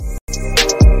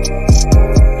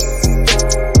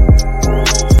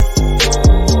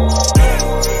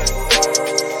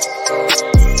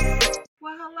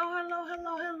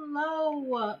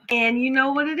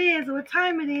know what it is, what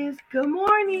time it is. Good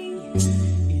morning.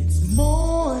 It's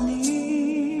morning.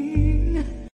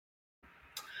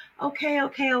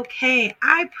 Okay.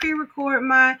 I pre-record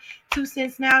my 2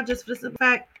 cents now just for the simple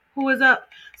fact who is up.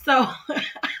 So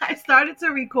I started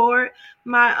to record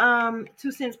my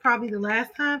 2 cents probably the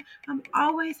last time. I'm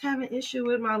always having issue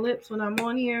with my lips when I'm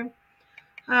on here.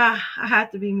 I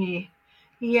have to be me.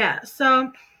 Yeah, so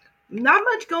not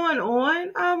much going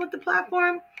on with the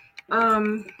platform.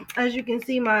 Um, as you can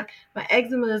see, my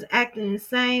eczema is acting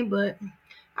insane, but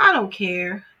I don't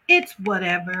care. It's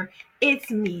whatever. It's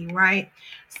me, right?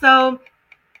 So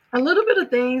a little bit of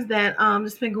things that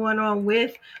just been going on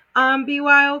with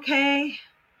BYOK.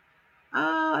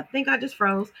 I think I just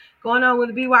froze. Going on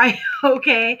with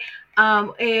BYOK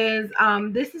is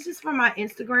this is just for my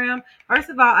Instagram. First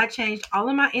of all, I changed all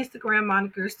of my Instagram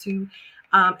monikers to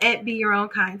at Be Your Own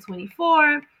Kind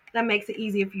 24. That makes it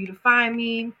easier for you to find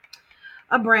me.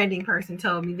 A branding person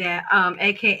told me that,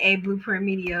 aka Blueprint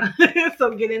Media.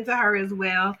 So get into her as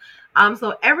well.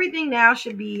 So everything now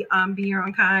should be Be Your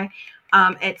Own Kind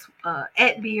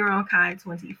at Be Your Own Kind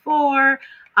 24.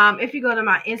 If you go to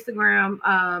my Instagram,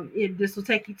 this will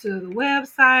take you to the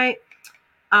website,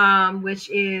 which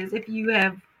is, if you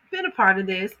have been a part of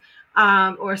this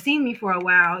or seen me for a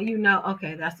while, you know,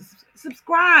 okay, that's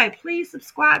subscribe. Please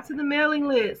subscribe to the mailing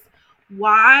list.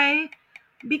 Why?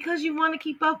 Because you want to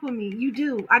keep up with me. You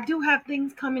do. I do have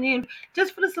things coming in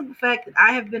just for the simple fact that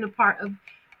I have been a part of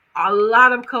a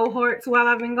lot of cohorts while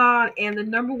I've been gone. And the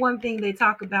number one thing they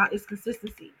talk about is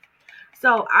consistency.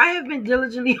 So I have been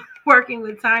diligently working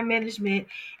with time management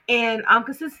and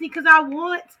consistency because I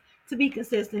want to be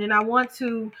consistent and I want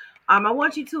you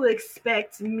to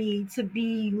expect me to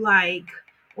be like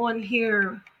on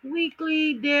here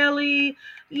weekly, daily.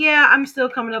 Yeah, I'm still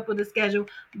coming up with a schedule,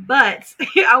 but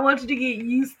I want you to get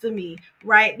used to me,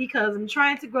 right? Because I'm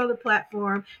trying to grow the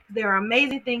platform. There are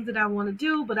amazing things that I want to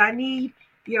do, but I need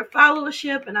your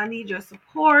followership and I need your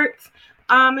support.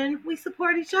 And we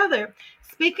support each other.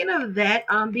 Speaking of that,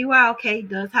 BYOK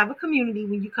does have a community.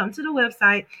 When you come to the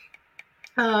website,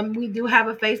 we do have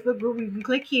a Facebook group. You can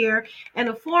click here, and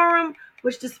a forum,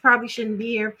 which this probably shouldn't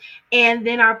be here, and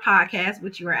then our podcast,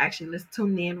 which you are actually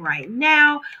tuning in right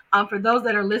now. For those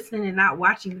that are listening and not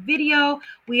watching the video,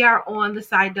 we are on the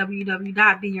site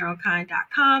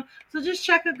www.beyourownkind.com. So just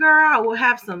check a girl out. We'll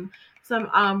have some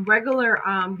regular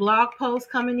blog posts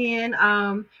coming in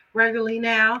regularly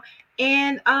now.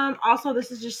 And also, this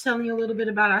is just telling you a little bit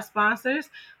about our sponsors,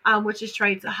 which is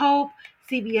Trade to Hope,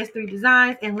 CBS3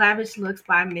 Designs, and Lavish Looks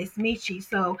by Miss Michi.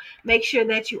 So make sure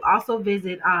that you also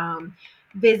visit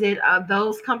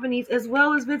those companies, as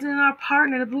well as visiting our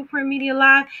partner, the Blueprint Media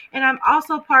Live. And I'm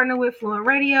also partnered with Fluent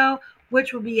Radio,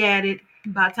 which will be added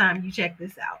by the time you check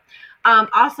this out.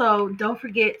 Also, don't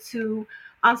forget to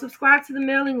subscribe to the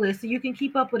mailing list so you can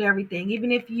keep up with everything.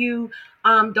 Even if you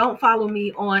don't follow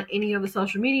me on any of the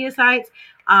social media sites,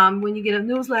 when you get a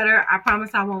newsletter, I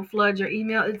promise I won't flood your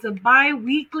email. It's a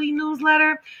bi-weekly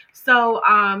newsletter, so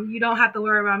you don't have to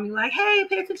worry about me like, hey,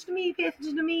 pay attention to me, pay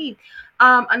attention to me.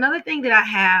 Another thing that I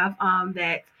have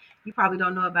that you probably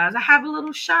don't know about is I have a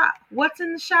little shop. What's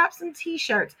in the shop? Some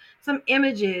t-shirts, some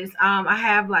images. I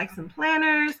have like some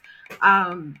planners,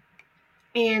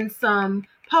 and some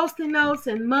post-it notes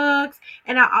and mugs.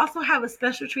 And I also have a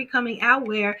special treat coming out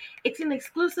where it's an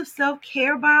exclusive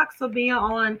self-care box. So be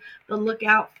on the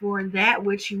lookout for that,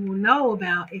 which you will know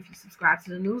about if you subscribe to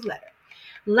the newsletter.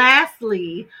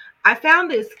 Lastly, I found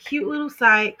this cute little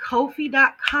site,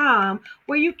 Ko-fi.com,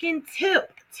 where you can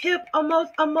tip a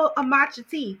matcha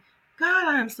tea. God,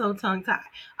 I am so tongue-tied.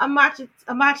 A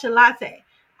matcha latte.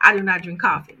 I do not drink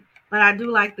coffee, but I do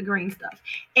like the green stuff.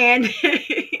 And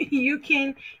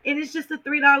it is just a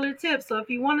 $3 tip. So if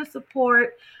you want to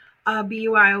support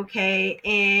BYOK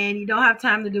and you don't have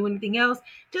time to do anything else,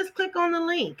 just click on the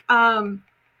link. And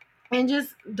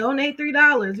just donate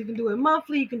 $3. You can do it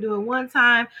monthly. You can do it one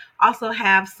time. Also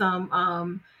have some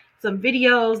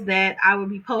videos that I will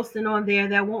be posting on there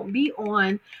that won't be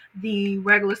on the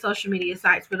regular social media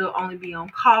sites, but it'll only be on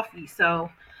Ko-fi.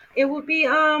 So it will be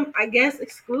I guess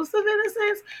exclusive in a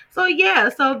sense. So yeah,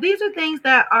 so these are things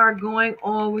that are going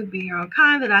on with Be Your Own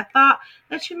Kind that I thought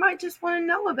that you might just want to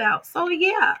know about. So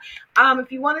yeah, if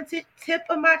you want to tip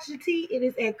a matcha tea, it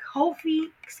is at Ko-fi,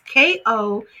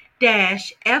 ko-fi.com/be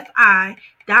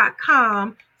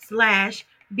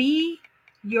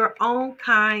your own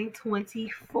kind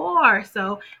 24.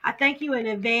 So I thank you in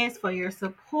advance for your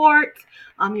support,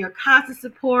 your constant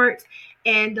support,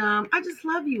 and I just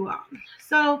love you all.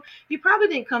 So you probably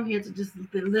didn't come here to just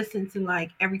listen to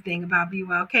like everything about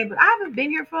BYOK, but I haven't been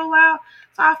here for a while,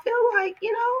 so I feel like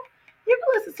You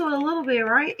can listen to it a little bit,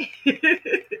 right?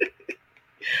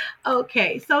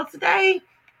 Okay, so today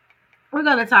we're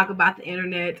going to talk about the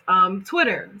internet,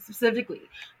 Twitter specifically,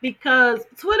 because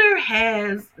Twitter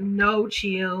has no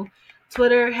chill.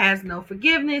 Twitter has no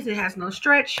forgiveness. It has no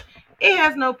stretch. It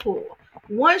has no pull.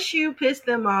 Once you piss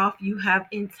them off, you have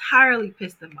entirely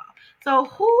pissed them off. So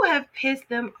who have pissed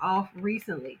them off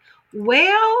recently?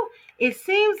 Well, it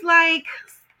seems like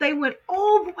they went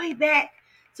all the way back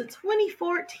to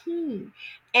 2014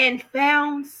 and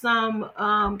found some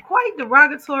quite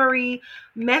derogatory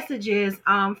messages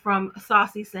from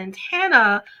Saucy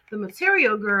Santana, the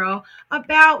Material Girl,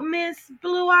 about Miss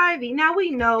Blue Ivy. Now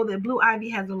we know that Blue Ivy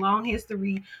has a long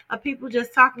history of people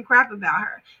just talking crap about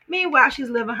her. Meanwhile, she's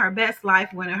living her best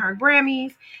life, winning her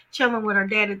Grammys, chilling with her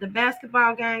dad at the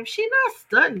basketball game. She's not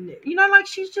stunning it. Like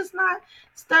she's just not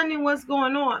stunning what's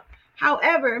going on.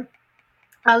 However,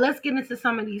 let's get into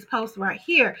some of these posts right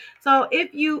here. So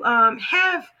if you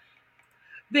have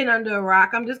been under a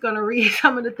rock, I'm just going to read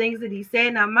some of the things that he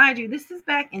said. Now, mind you, this is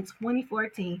back in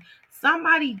 2014.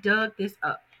 Somebody dug this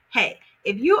up. Hey,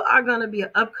 if you are going to be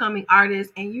an upcoming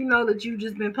artist and you know that you've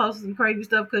just been posting some crazy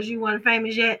stuff because you weren't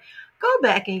famous yet, go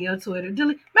back in your Twitter.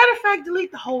 Matter of fact,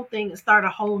 delete the whole thing and start a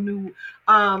whole new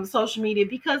social media,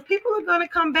 because people are going to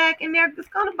come back and they're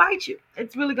just going to bite you.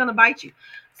 It's really going to bite you.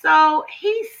 So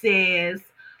he says,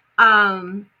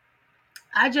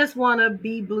 I just want to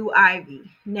be Blue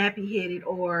Ivy, nappy headed,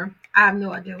 or I have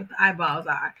no idea what the eyeballs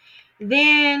are.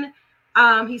 Then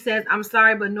he says, I'm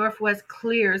sorry, but Northwest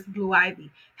clears Blue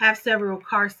Ivy. Have several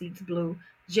car seats blue.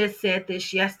 Just said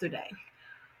this yesterday.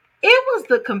 It was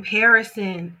the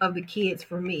comparison of the kids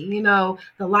for me,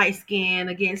 the light skin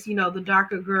against, the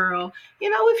darker girl.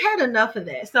 We've had enough of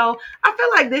that. So I feel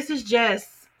like this is just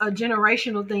a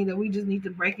generational thing that we just need to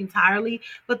break entirely.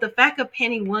 But the fact of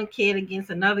pinning one kid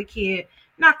against another kid,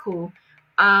 not cool.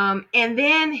 And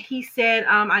then he said,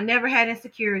 I never had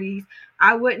insecurities.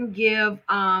 I wouldn't give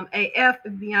a F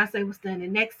if Beyonce was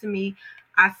standing next to me.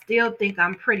 I still think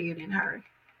I'm prettier than her.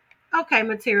 Okay,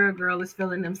 Material Girl is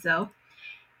feeling himself.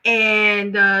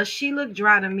 And she looked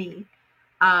dry to me.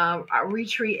 I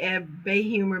retreat at Bay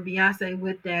Humor Beyonce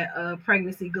with that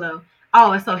pregnancy glow.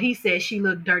 Oh, and so he said she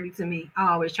looked dirty to me.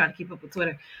 I always try to keep up with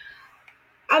Twitter.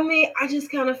 I mean, I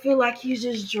just kind of feel like he's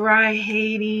just dry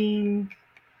hating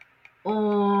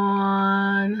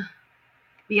on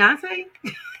Beyonce.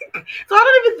 So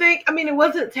I don't even think, I mean, it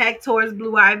wasn't tagged towards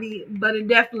Blue Ivy, but it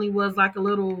definitely was like a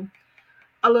little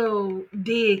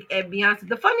dig at Beyonce.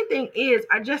 The funny thing is,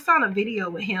 I just saw a video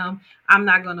with him. I'm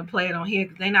not gonna play it on here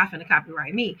because they're not gonna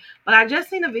copyright me. But I just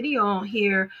seen a video on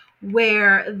here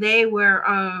where they were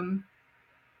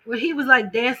where he was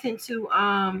like dancing to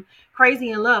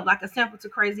Crazy in Love, like a sample to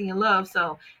Crazy in Love.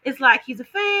 So it's like he's a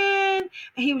fan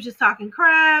and he was just talking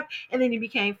crap, and then he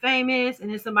became famous, and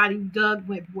then somebody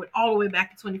went all the way back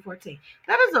to 2014.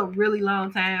 That is a really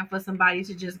long time for somebody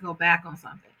to just go back on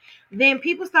something. Then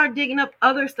people start digging up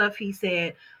other stuff he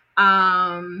said.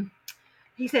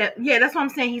 He said, yeah, that's what I'm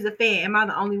saying. He's a fan. Am I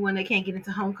the only one that can't get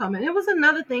into Homecoming? It was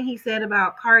another thing he said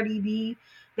about Cardi B,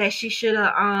 that she should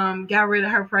have got rid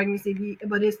of her pregnancy,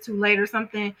 but it's too late or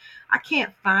something. I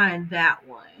can't find that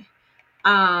one.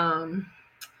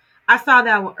 I saw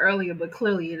that one earlier, but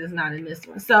clearly it is not in this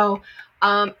one. So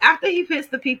after he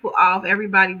pissed the people off,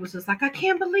 everybody was just like, I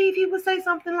can't believe he would say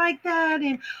something like that,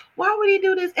 and why would he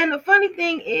do this? And the funny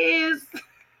thing is,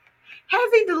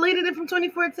 has he deleted it from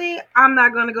 2014? I'm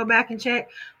not going to go back and check.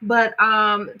 But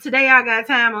today I got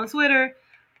time on Twitter.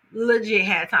 Legit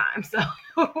had time. So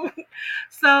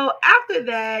after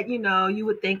that, you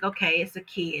would think, okay, it's a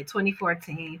kid,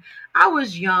 2014. I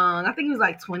was young. I think he was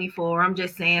like 24. I'm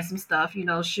just saying some stuff,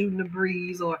 shooting the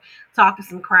breeze or talking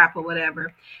some crap or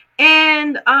whatever.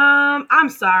 And I'm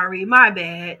sorry, my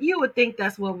bad. You would think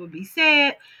that's what would be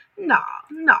said. No,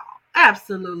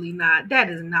 absolutely not. That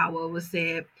is not what was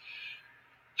said.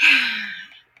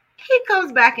 He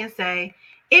comes back and say,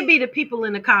 it be the people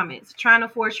in the comments trying to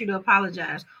force you to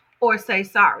apologize or say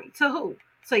sorry. To who?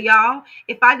 To y'all?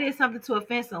 If I did something to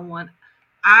offend someone,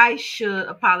 I should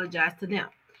apologize to them,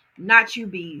 not you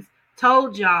bees.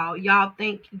 Told y'all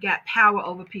think you got power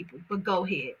over people, but go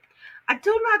ahead. I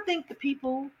do not think the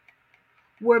people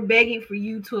were begging for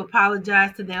you to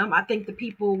apologize to them. I think the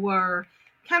people were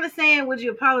kind of saying, would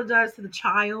you apologize to the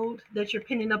child that you're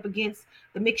pinning up against,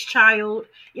 the mixed child?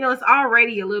 It's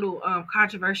already a little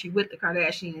controversy with the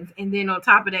Kardashians. And then on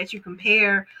top of that, you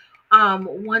compare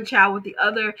one child with the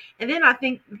other. And then I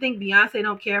think Beyonce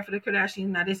don't care for the Kardashians.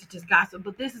 Now this is just gossip,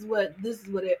 but this is what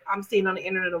I'm seeing on the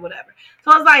internet or whatever.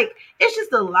 So it's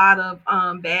just a lot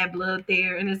of bad blood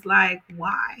there. And it's like,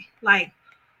 why? Like,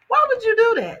 Why would you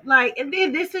do that? Like, and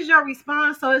then this is your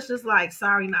response, so it's just like,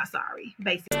 sorry, not sorry,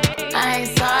 basically. I ain't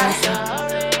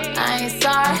sorry. I ain't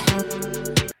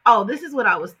sorry. Oh, this is what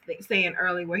I was saying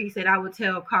earlier, where he said I would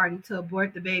tell Cardi to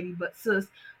abort the baby, but sis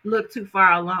look too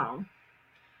far along.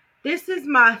 This is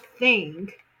my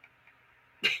thing.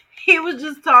 He was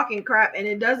just talking crap, and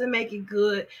it doesn't make it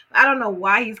good. I don't know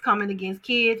why he's coming against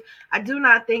kids. I do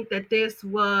not think that this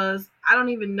was, I don't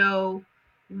even know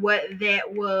what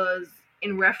that was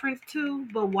in reference to,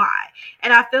 but why?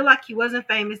 And I feel like he wasn't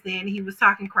famous then. He was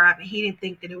talking crap, and he didn't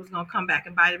think that it was going to come back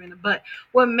and bite him in the butt.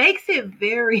 What makes it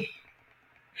very,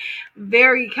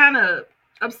 very kind of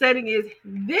upsetting is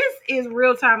this is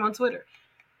real time on Twitter.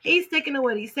 He's sticking to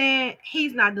what he's saying.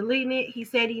 He's not deleting it. He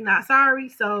said he's not sorry.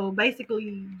 So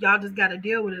basically, y'all just got to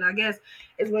deal with it, I guess,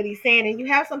 is what he's saying. And you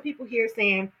have some people here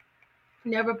saying,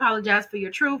 never apologize for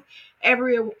your truth.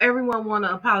 Everyone want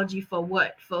an apology for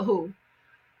what? For who?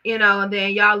 You know, and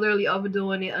then y'all literally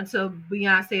overdoing it until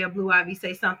Beyonce or Blue Ivy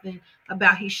say something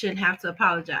about he shouldn't have to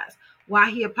apologize.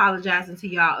 Why he apologizing to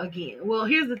y'all again? Well,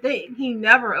 here's the thing. He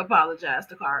never apologized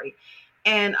to Kari.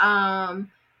 And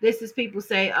this is people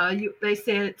say, they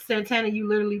said, Santana, you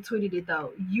literally tweeted it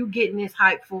though. You getting this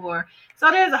hype for.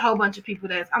 So there's a whole bunch of people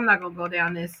I'm not gonna go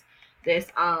down this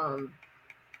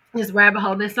rabbit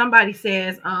hole. Then somebody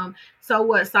says, so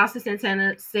what Saucy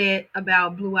Santana said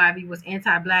about Blue Ivy was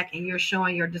anti-black, and you're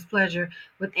showing your displeasure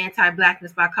with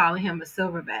anti-blackness by calling him a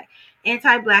silverback.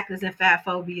 Anti-blackness and fat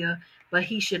phobia, but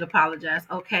he should apologize.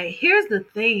 Okay, here's the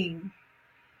thing.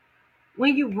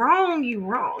 When you wrong, you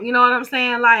wrong. You know what I'm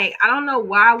saying? Like, I don't know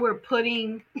why we're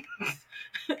putting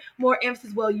more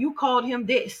emphasis. Well, you called him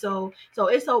this, so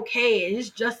it's okay.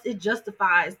 It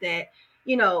justifies that,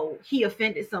 you know, he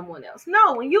offended someone else.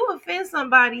 No, when you offend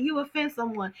somebody, you offend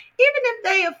someone. Even if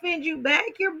they offend you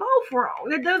back, you're both wrong.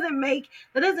 That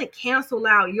doesn't cancel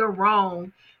out your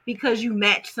wrong because you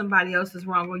match somebody else's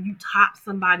wrong or you top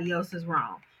somebody else's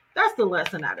wrong. That's the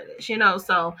lesson out of this, you know.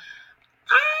 So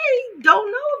I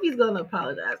don't know if he's gonna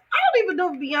apologize. I don't even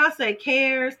know if Beyonce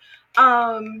cares.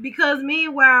 Because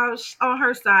meanwhile, on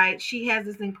her side, she has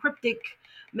this encrypted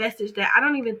message that I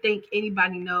don't even think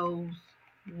anybody knows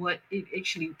what it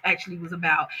actually was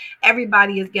about.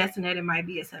 Everybody is guessing that it might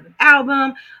be a seventh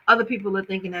album. Other people are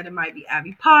thinking that it might be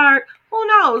Abbey Park. Who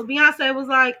knows? Beyonce was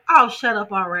like, "Oh, shut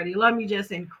up already. Let me just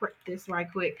encrypt this right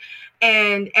quick,"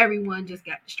 and everyone just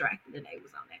got distracted and they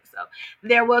was on that. So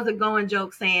there was a going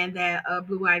joke saying that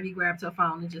Blue Ivy grabbed her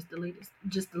phone and just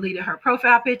deleted her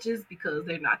profile pictures because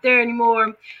they're not there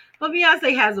anymore. But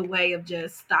Beyonce has a way of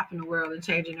just stopping the world and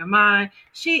changing her mind.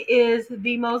 She is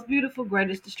the most beautiful,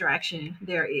 greatest distraction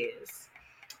there is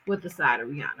with the side of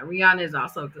Rihanna. Rihanna is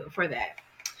also good for that.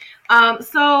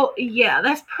 So yeah,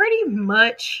 that's pretty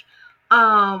much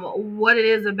what it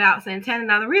is about Santana.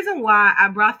 Now, the reason why I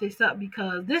brought this up,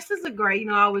 because this is a great,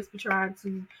 I always be trying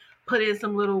to put in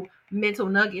some little mental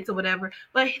nuggets or whatever,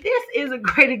 but this is a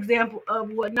great example of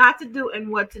what not to do and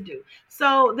what to do.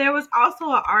 So there was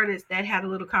also an artist that had a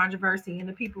little controversy, and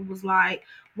the people was like,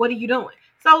 what are you doing?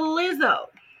 So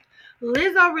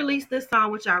Lizzo released this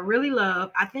song, which I really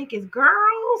love. I think it's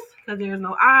Girls, because there's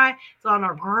no I. So I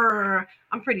know girl.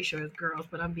 I'm pretty sure it's Girls,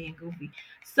 but I'm being goofy.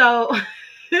 So,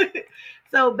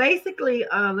 so basically,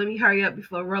 let me hurry up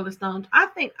before Rolling Stone. I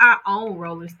think I own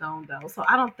Rolling Stone, though, so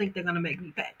I don't think they're going to make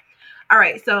me pay. All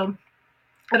right, so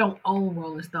I don't own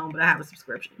Rolling Stone, but I have a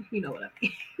subscription. You know what I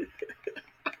mean.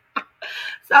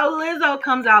 So Lizzo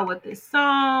comes out with this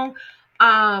song.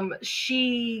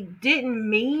 She didn't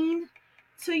mean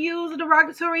to use a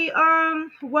derogatory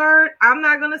word. I'm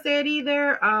not gonna say it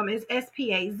either. It's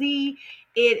SPAZ.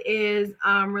 It is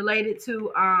related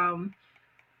to I'm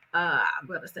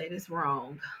gonna say this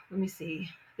wrong. Let me see.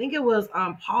 I think it was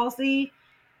palsy.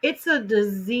 It's a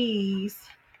disease.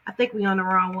 I think we on the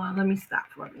wrong one. Let me stop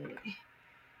for a minute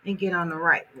and get on the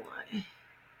right one.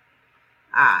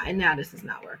 And now this is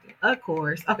not working. Of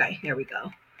course. Okay, here we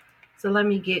go. So let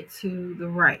me get to the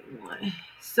right one.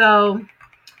 So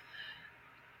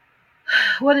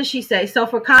what did she say? So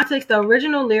for context, the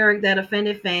original lyric that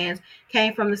offended fans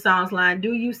came from the song's line,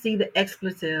 do you see the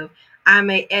expletive? I'm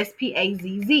a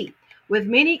SPAZZ, with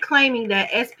many claiming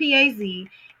that SPAZ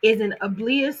is an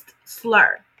ableist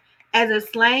slur. As a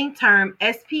slang term,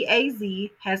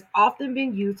 SPAZ has often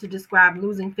been used to describe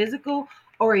losing physical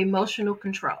or emotional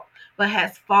control, but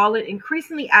has fallen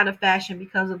increasingly out of fashion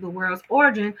because of the word's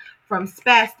origin from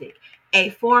spastic, a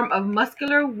form of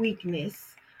muscular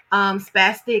weakness,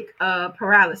 spastic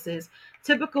paralysis,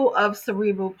 typical of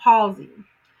cerebral palsy.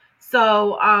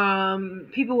 So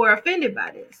people were offended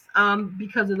by this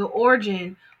because of the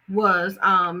origin was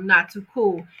not too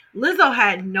cool. Lizzo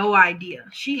had no idea.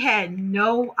 She had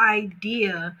no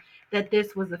idea that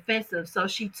this was offensive. So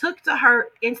she took to her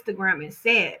Instagram and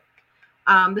said,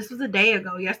 this was a day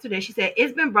ago, yesterday. She said,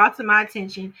 it's been brought to my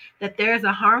attention that there's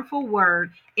a harmful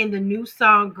word in the new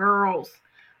song Girls.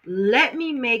 Let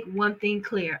me make one thing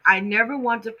clear. I never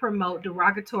want to promote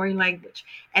derogatory language.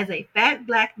 As a fat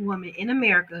black woman in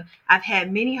America, I've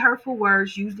had many hurtful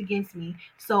words used against me,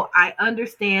 so I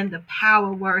understand the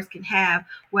power words can have,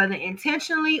 whether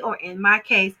intentionally or, in my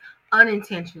case,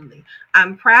 unintentionally.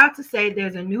 I'm proud to say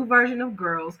there's a new version of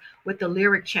Girls with the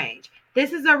lyric change.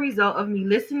 This is a result of me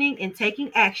listening and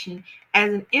taking action.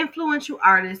 As an influential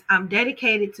artist, I'm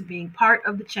dedicated to being part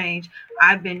of the change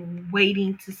I've been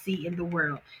waiting to see in the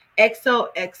world.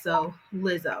 XOXO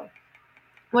Lizzo.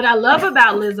 What I love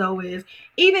about Lizzo is,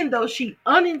 even though she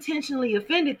unintentionally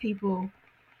offended people,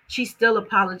 she still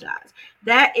apologized.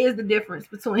 That is the difference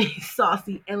between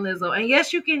Saucy and Lizzo. And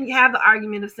yes, you can have the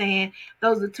argument of saying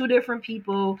those are two different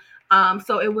people.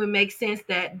 So it would make sense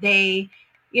that they,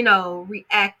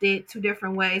 reacted two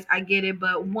different ways. I get it,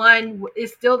 but one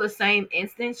is still the same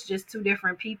instance, just two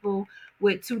different people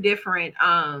with two different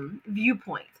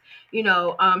viewpoints.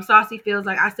 Saucy feels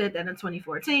like, I said that in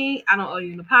 2014. I don't owe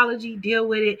you an apology. Deal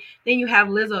with it. Then you have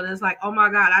Lizzo that's like, oh my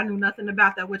God, I knew nothing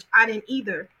about that, which I didn't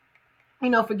either.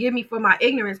 Forgive me for my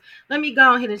ignorance. Let me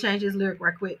go ahead and change this lyric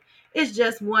right quick. It's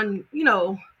just one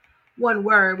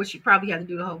word, which you probably have to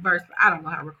do the whole verse, but I don't know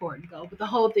how recording go. But the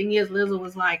whole thing is, Lizzo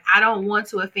was like, I don't want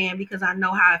to offend because I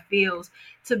know how it feels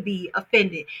to be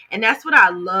offended. And that's what I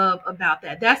love about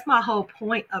that. That's my whole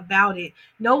point about it.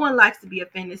 No one likes to be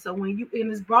offended. So when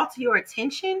it's brought to your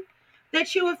attention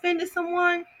that you offended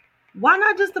someone, why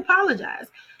not just apologize?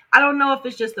 I don't know if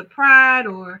it's just a pride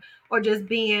or just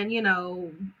being,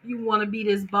 you want to be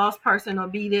this boss person or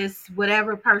be this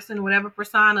whatever person, whatever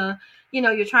persona,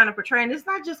 you're trying to portray. And it's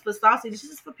not just for Saucy, it's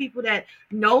just for people that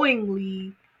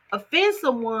knowingly offend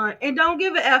someone and don't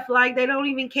give a F, like they don't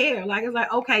even care. Like, it's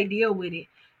like, okay, deal with it.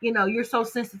 You're so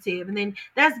sensitive. And then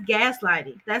that's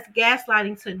gaslighting. That's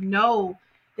gaslighting to know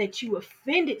that you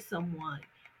offended someone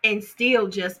and still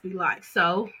just be like,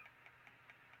 so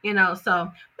we got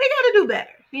to do better.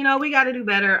 We got to do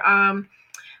better.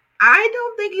 I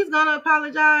don't think he's gonna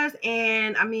apologize.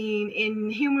 And I mean,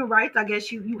 in human rights, I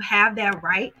guess you have that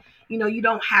right. You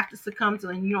don't have to succumb to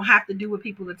it, and you don't have to do what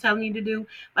people are telling you to do.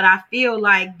 But I feel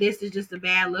like this is just a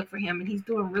bad look for him, and he's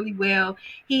doing really well.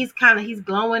 He's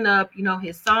glowing up.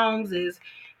 His songs is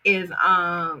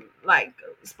like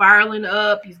spiraling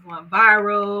up. He's going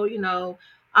viral.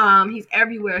 He's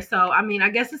everywhere. So I mean, I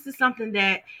guess this is something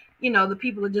that the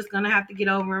people are just gonna have to get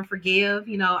over and forgive.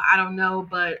 I don't know,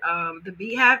 but the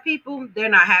Beehive people, they're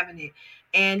not having it,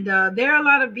 and there are a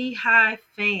lot of Beehive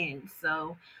fans.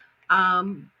 So,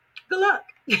 good luck,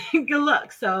 good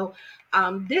luck. So,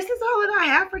 this is all that I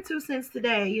have for 2 cents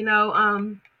today.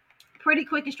 Pretty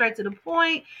quick and straight to the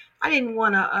point. I didn't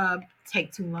want to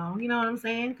take too long. You know what I'm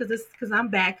saying? Because I'm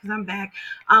back.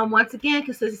 Once again,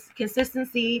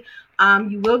 consistency.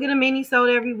 You will get a mini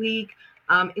soda every week.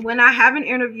 When I have an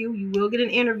interview, you will get an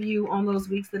interview on those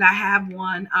weeks that I have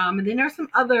one. And then there's some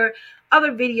other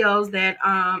videos that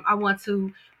I want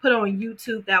to put on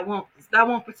YouTube that won't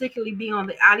particularly be on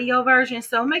the audio version.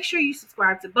 So make sure you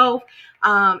subscribe to both.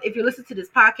 If you're listening to this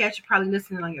podcast, you're probably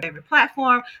listening on your favorite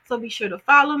platform. So be sure to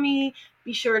follow me.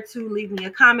 Be sure to leave me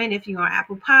a comment if you're on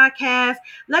Apple Podcasts.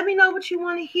 Let me know what you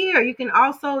want to hear. You can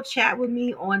also chat with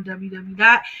me on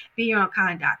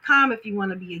www.beyourownkind.com if you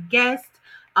want to be a guest.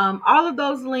 All of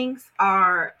those links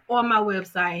are on my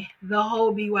website. The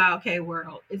whole BYOK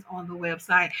world is on the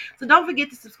website. So don't forget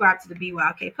to subscribe to the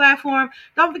BYOK platform.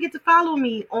 Don't forget to follow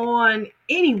me on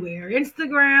anywhere.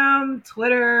 Instagram,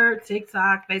 Twitter,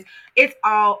 TikTok, Facebook. It's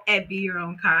all at Be Your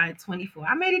Own Kind 24.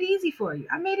 I made it easy for you.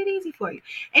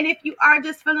 And if you are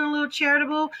just feeling a little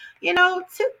charitable,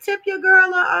 tip your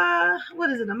girl a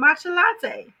matcha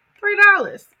latte.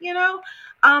 $3,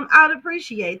 I'd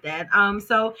appreciate that.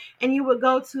 And you would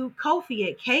go to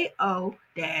Ko-fi at ko-fi.com/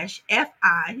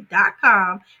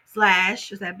 is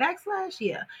that backslash?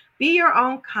 Yeah.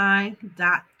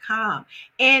 BeYourOwnKind.com.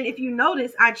 And if you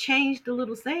notice, I changed the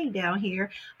little saying down here.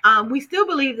 We still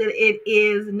believe that it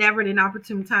is never an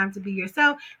opportune time to be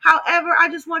yourself. However, I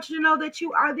just want you to know that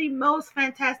you are the most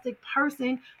fantastic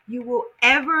person you will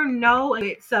ever know.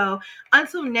 So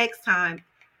until next time,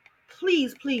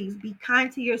 please, please be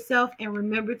kind to yourself and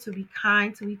remember to be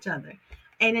kind to each other.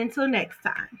 And until next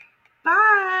time,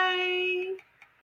 bye.